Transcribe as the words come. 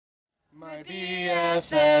My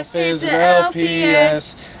BFF is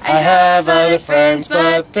LPS. I have other friends,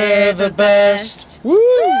 but they're the best. Woo!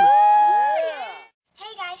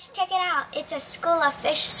 Hey guys, check it out. It's a school of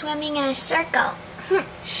fish swimming in a circle.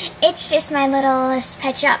 It's just my Littlest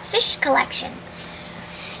Pet Shop fish collection.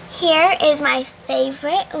 Here is my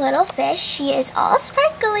favorite little fish. She is all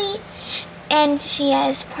sparkly, and she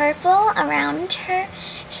has purple around her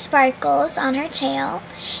sparkles on her tail.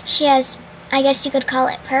 She has, I guess you could call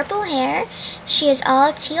it, purple hair. She is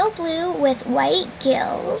all teal blue with white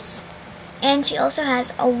gills, and she also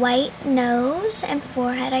has a white nose and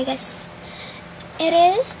forehead, I guess it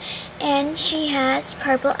is, and she has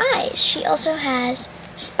purple eyes. She also has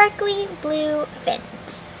sparkly blue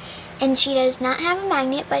fins, and she does not have a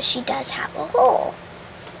magnet, but she does have a hole.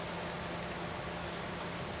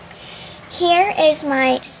 Here is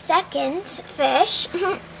my second fish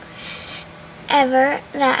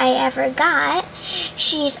that I ever got.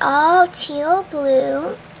 She's all teal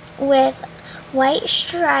blue with white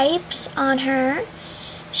stripes on her.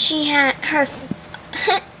 She had her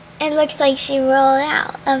it looks like she rolled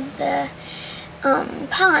out of the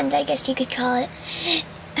pond, I guess you could call it.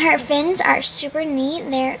 Her fins are super neat.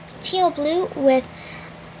 They're teal blue with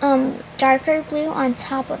darker blue on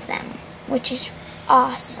top of them, which is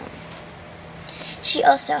awesome. She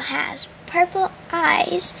also has purple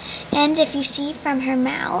eyes, and if you see from her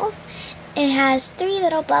mouth, it has 3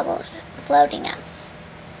 little bubbles floating up.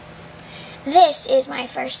 This is my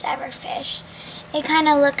first ever fish. It kind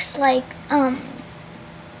of looks like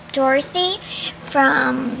Dorothy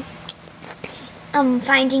from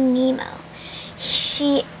Finding Nemo.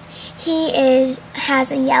 He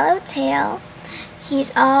has a yellow tail.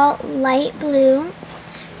 He's all light blue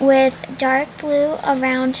with dark blue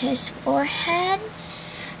around his forehead,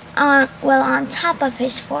 on top of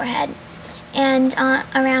his forehead, and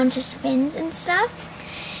around his fins and stuff.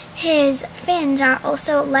 His fins are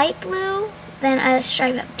also light blue, then a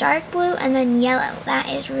stripe of dark blue, and then yellow. That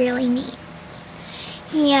is really neat.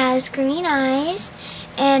 He has green eyes,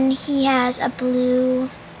 and he has a blue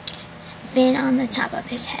fin on the top of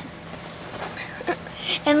his head.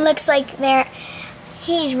 And looks like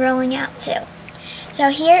he's rolling out too. So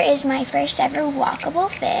here is my first ever walkable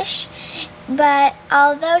fish, but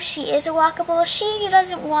although she is a walkable, she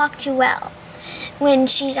doesn't walk too well when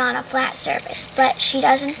she's on a flat surface, but she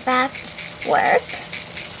does in fact work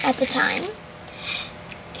at the time.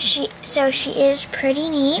 So she is pretty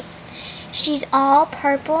neat. She's all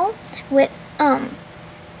purple with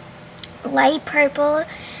light purple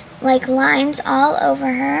like lines all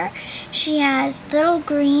over her. She has little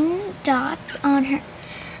green dots on her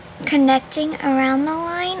connecting around the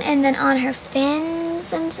line, and then on her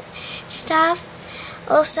fins and stuff.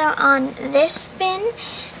 Also on this fin,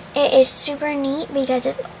 it is super neat because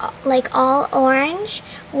it's like all orange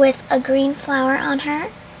with a green flower on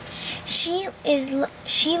her. She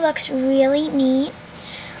looks really neat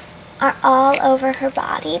all over her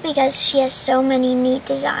body because she has so many neat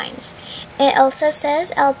designs. It also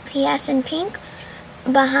says LPS in pink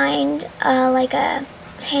behind like a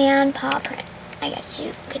tan paw print, I guess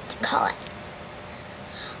you could call it.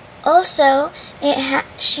 Also,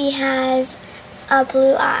 she has a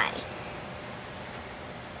blue eye.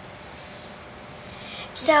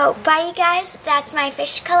 So, bye you guys. That's my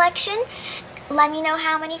fish collection. Let me know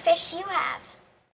how many fish you have.